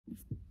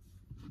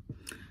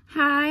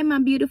Hi, my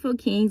beautiful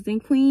kings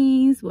and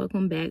queens.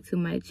 Welcome back to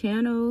my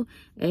channel.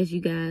 As you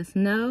guys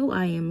know,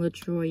 I am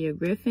LaTroya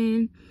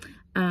Griffin.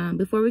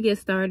 Before we get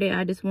started,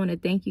 I just want to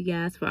thank you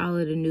guys for all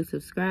of the new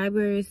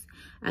subscribers.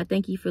 I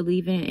thank you for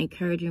leaving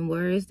encouraging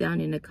words down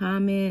in the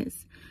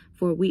comments,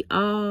 for we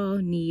all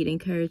need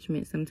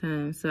encouragement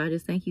sometimes. So I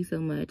just thank you so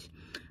much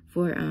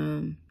for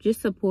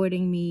just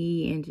supporting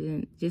me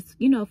and just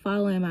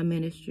following my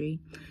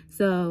ministry.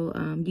 So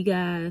you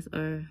guys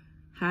are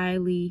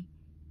highly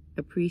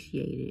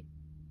appreciated,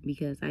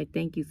 because I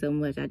thank you so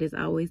much. I just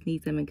always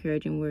need some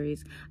encouraging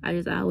words. I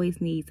just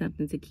always need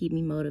something to keep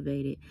me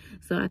motivated.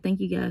 So I thank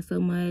you guys so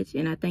much,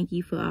 and I thank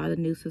you for all the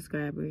new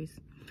subscribers.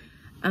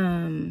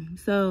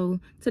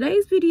 So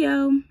today's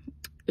video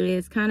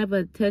is kind of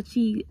a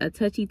touchy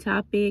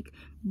topic,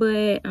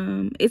 but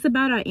it's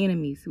about our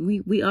enemies.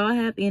 We all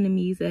have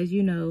enemies, as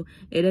you know.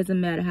 It doesn't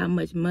matter how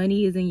much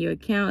money is in your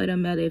account. It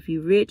doesn't matter if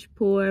you're rich,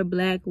 poor,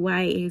 black,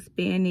 white,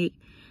 Hispanic,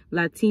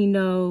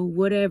 Latino,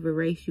 whatever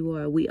race you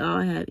are. We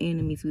all have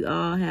enemies. We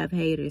all have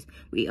haters.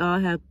 We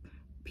all have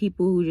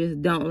people who just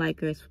don't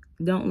like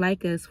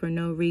us for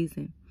no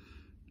reason.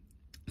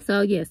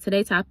 So yes,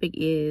 today's topic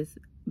is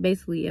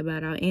basically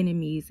about our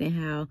enemies and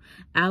how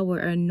our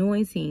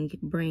anointing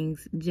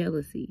brings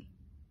jealousy.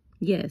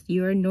 Yes,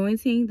 your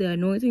anointing, the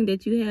anointing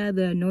that you have,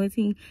 the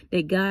anointing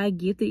that God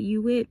gifted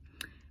you with,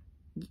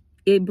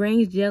 it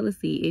brings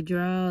jealousy. It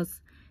draws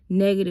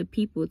negative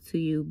people to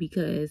you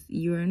because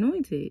you're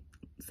anointed.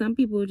 Some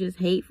people just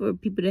hate for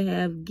people to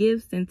have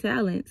gifts and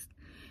talents,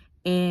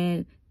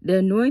 and the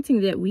anointing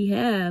that we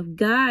have,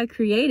 God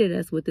created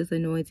us with this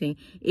anointing.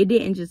 It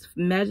didn't just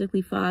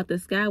magically fall out the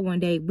sky one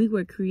day. We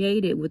were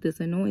created with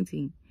this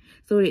anointing.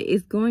 So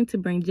it's going to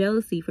bring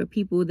jealousy for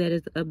people that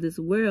is of this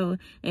world,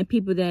 and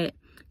people that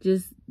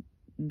just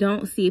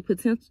don't see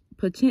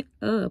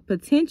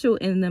potential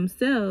in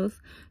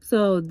themselves.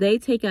 So they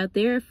take out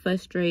their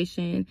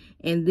frustration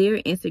and their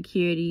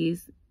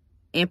insecurities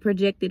and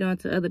project it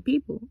onto other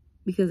people,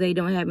 because they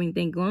don't have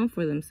anything going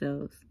for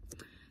themselves.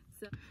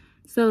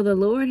 So the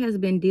Lord has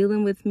been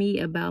dealing with me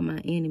about my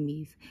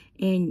enemies.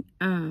 And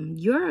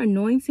your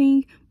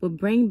anointing will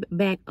bring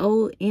back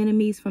old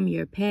enemies from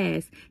your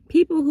past.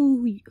 People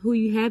who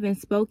you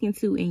haven't spoken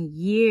to in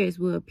years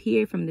will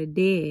appear from the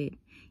dead.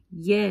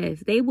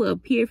 Yes, they will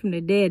appear from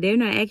the dead. They're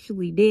not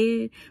actually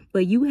dead,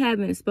 but you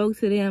haven't spoke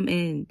to them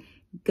in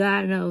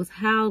God knows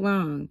how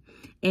long.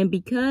 And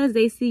because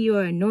they see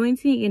your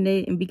anointing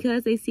and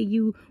because they see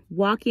you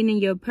walking in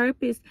your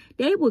purpose,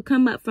 they will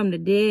come up from the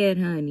dead,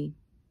 honey,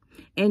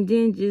 and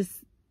then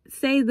just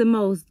say the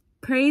most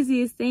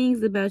craziest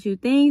things about you,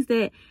 things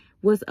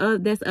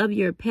that's of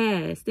your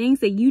past, things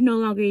that you no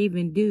longer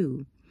even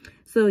do.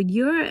 So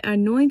your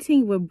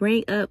anointing will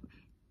bring up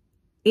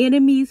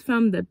enemies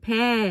from the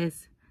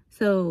past.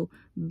 So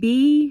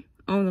be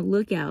on the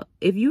lookout.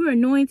 If you are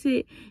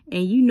anointed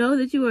and you know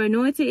that you are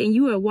anointed and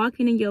you are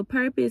walking in your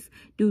purpose,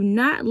 do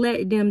not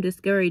let them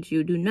discourage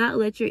you. Do not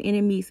let your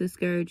enemies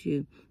discourage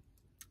you.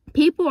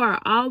 People are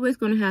always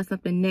going to have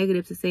something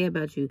negative to say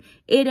about you.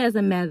 It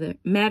doesn't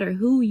matter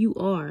who you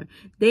are.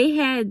 They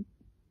had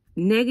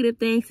negative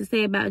things to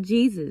say about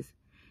Jesus.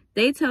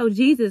 They told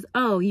Jesus,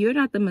 "Oh, you're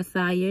not the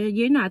Messiah.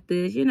 You're not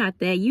this. You're not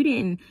that. You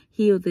didn't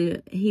heal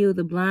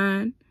the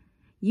blind.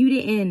 You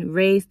didn't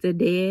raise the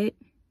dead."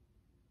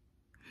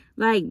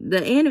 Like,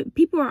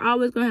 people are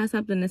always going to have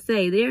something to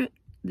say.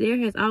 There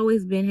has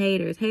always been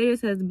haters.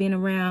 Haters has been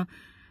around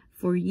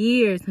for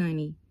years,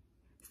 honey.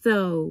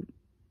 So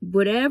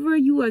whatever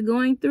you are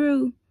going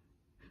through,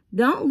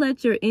 don't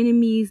let your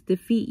enemies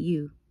defeat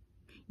you.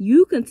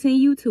 You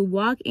continue to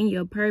walk in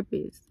your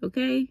purpose,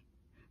 okay?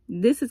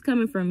 This is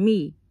coming from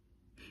me.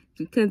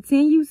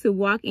 Continue to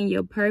walk in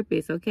your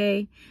purpose,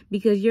 okay?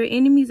 Because your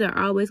enemies are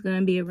always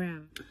going to be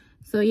around.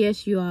 So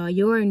yes, you all,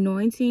 your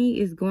anointing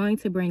is going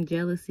to bring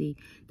jealousy.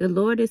 The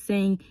Lord is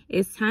saying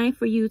it's time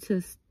for you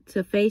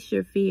to face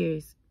your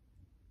fears.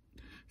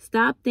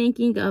 Stop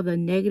thinking of the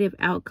negative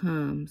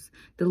outcomes.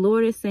 The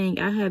Lord is saying,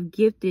 I have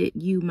gifted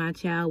you, my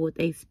child, with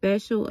a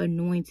special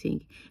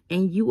anointing,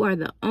 and you are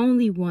the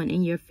only one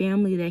in your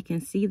family that can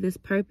see this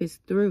purpose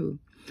through.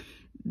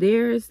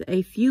 There's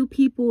a few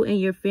people in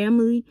your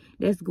family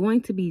that's going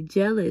to be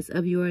jealous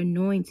of your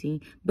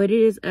anointing, but it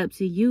is up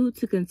to you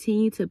to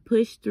continue to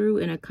push through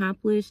and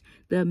accomplish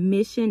the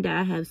mission that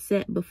I have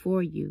set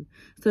before you.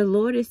 So the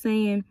Lord is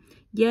saying,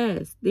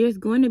 yes, there's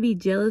going to be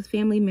jealous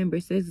family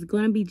members. There's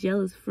going to be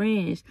jealous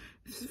friends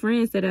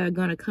that are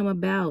going to come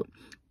about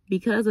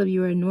because of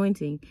your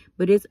anointing.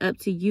 But it's up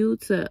to you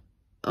to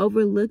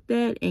overlook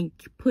that and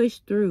push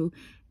through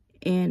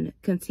and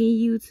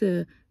continue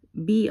to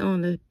be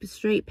on the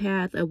straight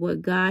path of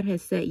what God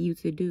has set you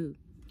to do.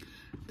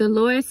 The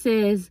Lord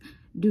says,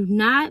 do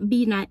not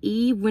be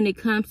naive when it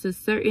comes to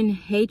certain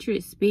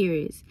hatred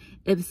spirits.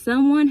 If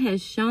someone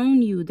has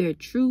shown you their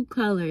true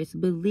colors,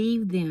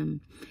 believe them.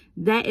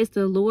 That is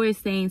the Lord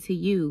saying to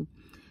you,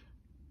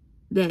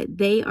 that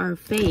they are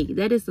fake.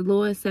 That is the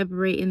Lord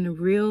separating the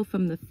real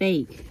from the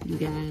fake, you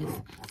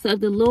guys. So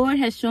if the Lord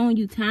has shown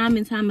you time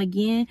and time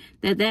again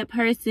that that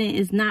person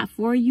is not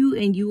for you,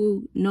 and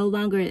you no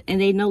longer, and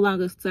they no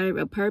longer serve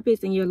a purpose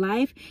in your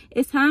life,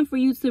 it's time for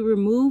you to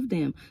remove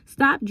them.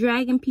 Stop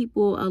dragging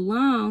people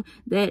along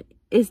that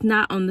is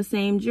not on the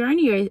same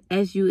journey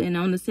as you and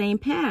on the same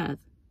path.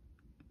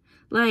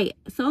 Like,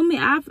 so many,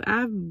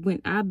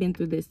 I've been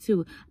through this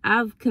too.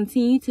 I've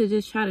continued to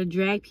just try to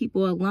drag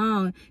people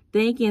along,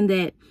 thinking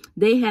that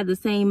they had the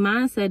same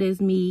mindset as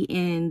me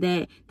and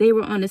that they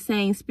were on the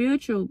same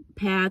spiritual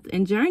path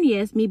and journey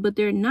as me, but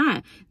they're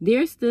not.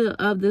 They're still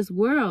of this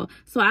world.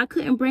 So I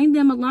couldn't bring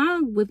them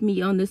along with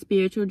me on the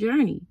spiritual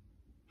journey.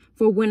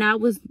 For when I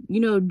was,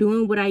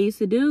 doing what I used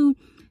to do,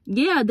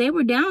 yeah, they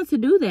were down to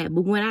do that.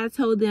 But when I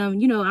told them,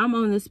 I'm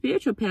on the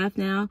spiritual path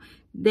now,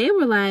 they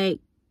were like,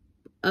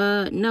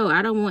 no,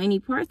 I don't want any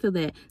parts of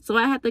that. So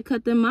I have to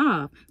cut them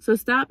off. So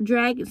stop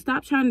trying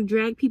to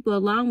drag people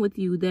along with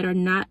you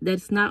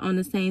that's not on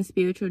the same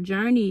spiritual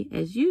journey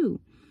as you.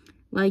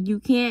 Like, you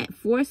can't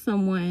force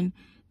someone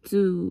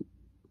to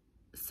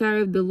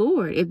serve the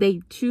Lord. If they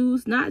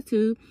choose not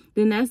to,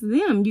 then that's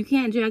them. You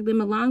can't drag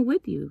them along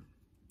with you.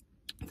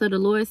 So the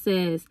Lord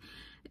says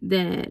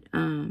that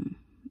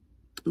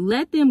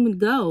let them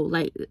go.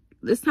 Like,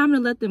 it's time to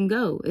let them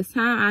go. It's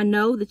time. I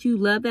know that you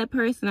love that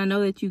person. I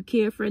know that you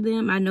care for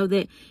them. I know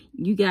that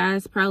you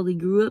guys probably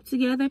grew up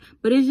together,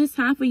 but it's just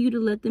time for you to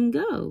let them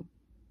go.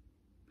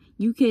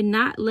 You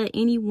cannot let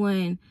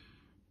anyone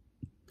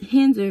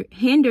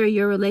hinder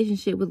your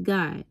relationship with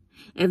God.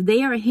 If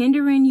they are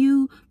hindering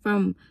you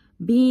from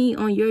being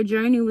on your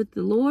journey with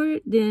the Lord,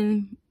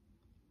 then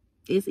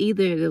it's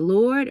either the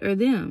Lord or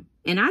them.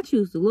 And I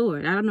choose the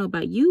Lord. I don't know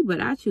about you,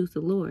 but I choose the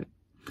Lord.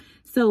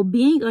 So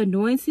being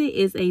anointed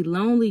is a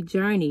lonely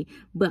journey,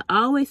 but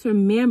always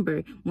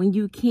remember, when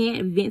you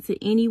can't vent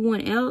to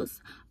anyone else,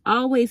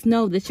 always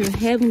know that your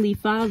Heavenly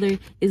Father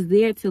is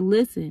there to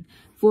listen.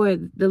 For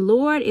the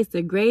Lord is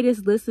the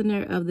greatest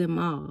listener of them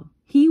all.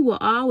 He will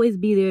always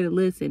be there to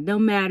listen, no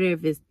matter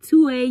if it's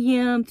 2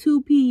 a.m.,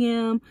 2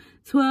 p.m.,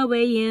 12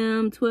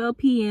 a.m., 12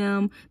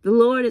 p.m. The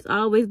Lord is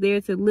always there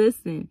to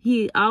listen.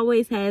 He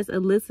always has a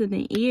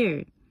listening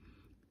ear.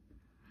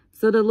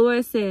 So the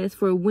Lord says,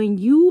 for when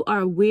you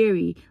are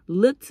weary,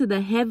 look to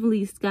the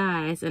heavenly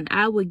skies, and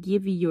I will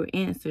give you your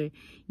answer.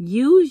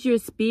 Use your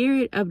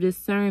spirit of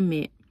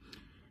discernment.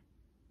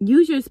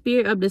 Use your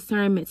spirit of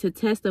discernment to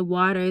test the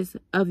waters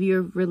of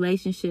your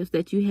relationships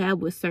that you have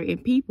with certain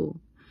people.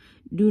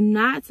 Do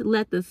not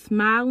let the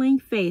smiling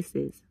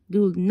faces,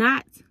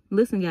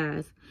 listen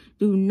guys,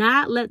 do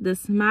not let the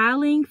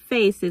smiling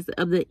faces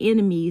of the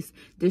enemies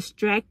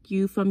distract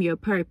you from your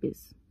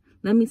purpose.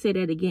 Let me say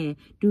that again.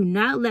 Do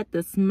not let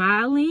the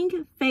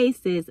smiling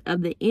faces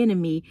of the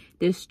enemy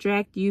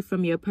distract you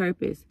from your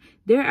purpose.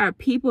 There are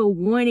people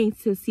wanting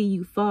to see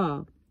you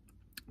fall.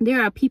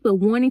 There are people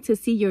wanting to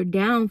see your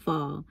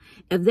downfall.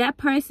 If that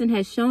person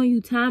has shown you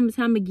time and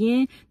time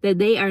again that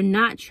they are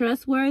not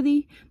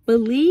trustworthy,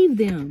 believe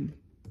them.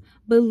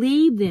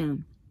 Believe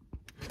them.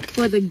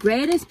 For the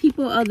greatest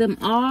people of them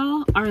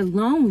all are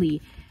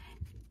lonely.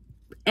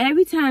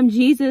 Every time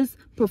Jesus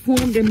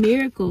performed a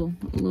miracle,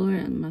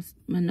 Lord,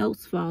 my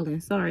notes falling,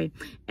 sorry.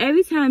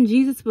 Every time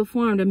Jesus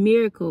performed a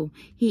miracle,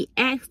 he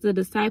asked the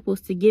disciples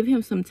to give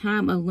him some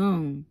time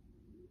alone.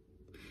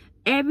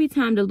 Every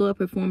time the Lord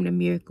performed a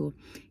miracle,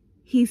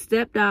 he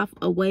stepped off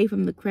away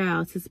from the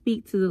crowd to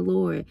speak to the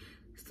Lord,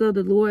 so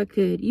the Lord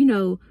could,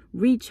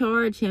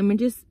 recharge him and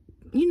just,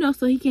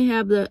 so he can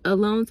have the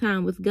alone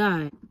time with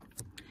God.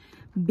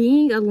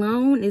 Being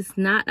alone is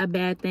not a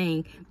bad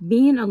thing.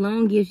 Being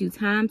alone gives you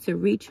time to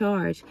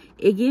recharge.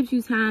 It gives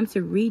you time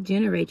to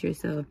regenerate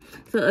yourself.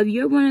 So if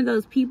you're one of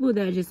those people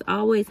that just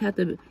always have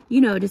to,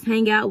 just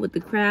hang out with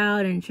the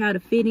crowd and try to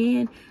fit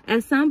in,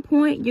 at some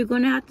point you're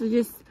going to have to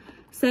just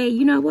say,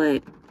 you know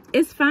what?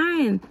 It's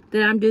fine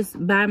that I'm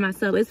just by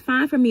myself. It's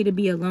fine for me to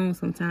be alone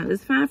sometimes.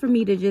 It's fine for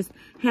me to just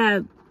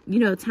have,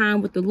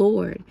 time with the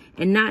Lord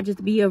and not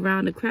just be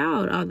around the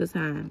crowd all the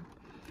time.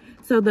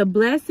 So the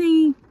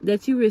blessing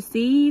that you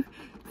receive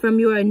from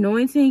your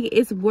anointing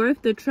is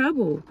worth the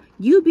trouble.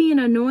 You being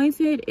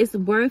anointed is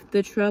worth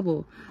the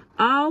trouble.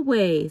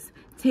 Always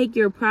take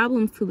your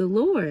problems to the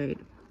Lord.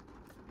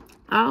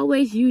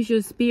 Always use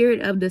your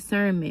spirit of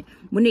discernment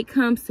when it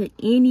comes to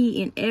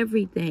any and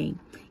everything.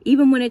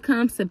 Even when it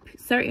comes to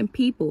certain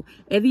people.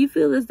 If you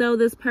feel as though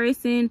this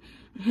person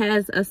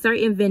has a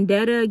certain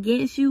vendetta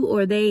against you,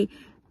 or they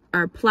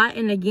are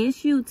plotting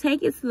against you,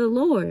 take it to the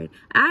Lord.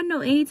 I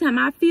know anytime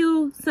I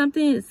feel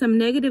something, some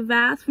negative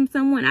vibes from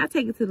someone, I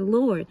take it to the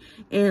Lord.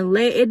 And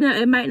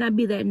it might not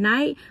be that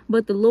night,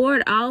 but the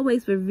Lord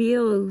always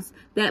reveals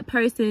that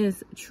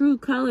person's true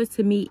colors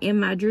to me in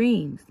my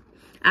dreams.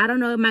 I don't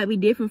know, it might be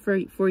different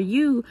for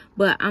you,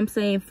 but I'm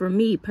saying for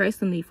me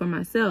personally, for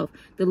myself,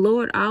 the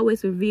Lord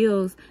always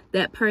reveals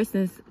that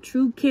person's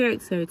true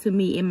character to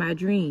me in my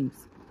dreams.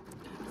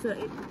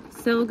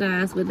 So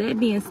guys, with that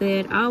being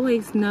said,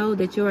 always know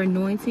that your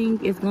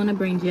anointing is going to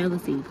bring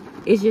jealousy.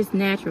 It's just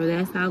natural.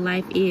 That's how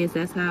life is.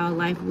 That's how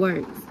life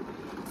works.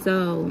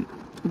 So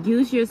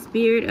use your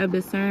spirit of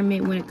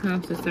discernment when it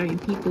comes to certain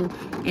people,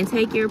 and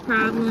take your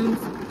problems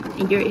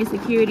and your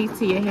insecurities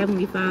to your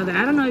Heavenly Father.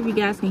 I don't know if you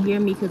guys can hear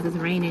me because it's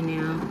raining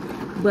now.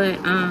 But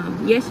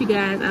yes, you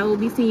guys, I will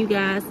be seeing you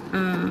guys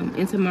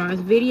in tomorrow's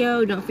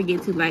video. Don't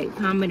forget to like,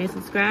 comment, and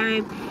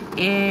subscribe.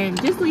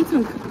 And just leave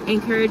some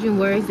encouraging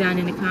words down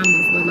in the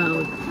comments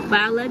below. But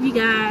I love you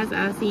guys.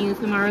 I'll see you in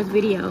tomorrow's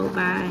video.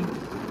 Bye.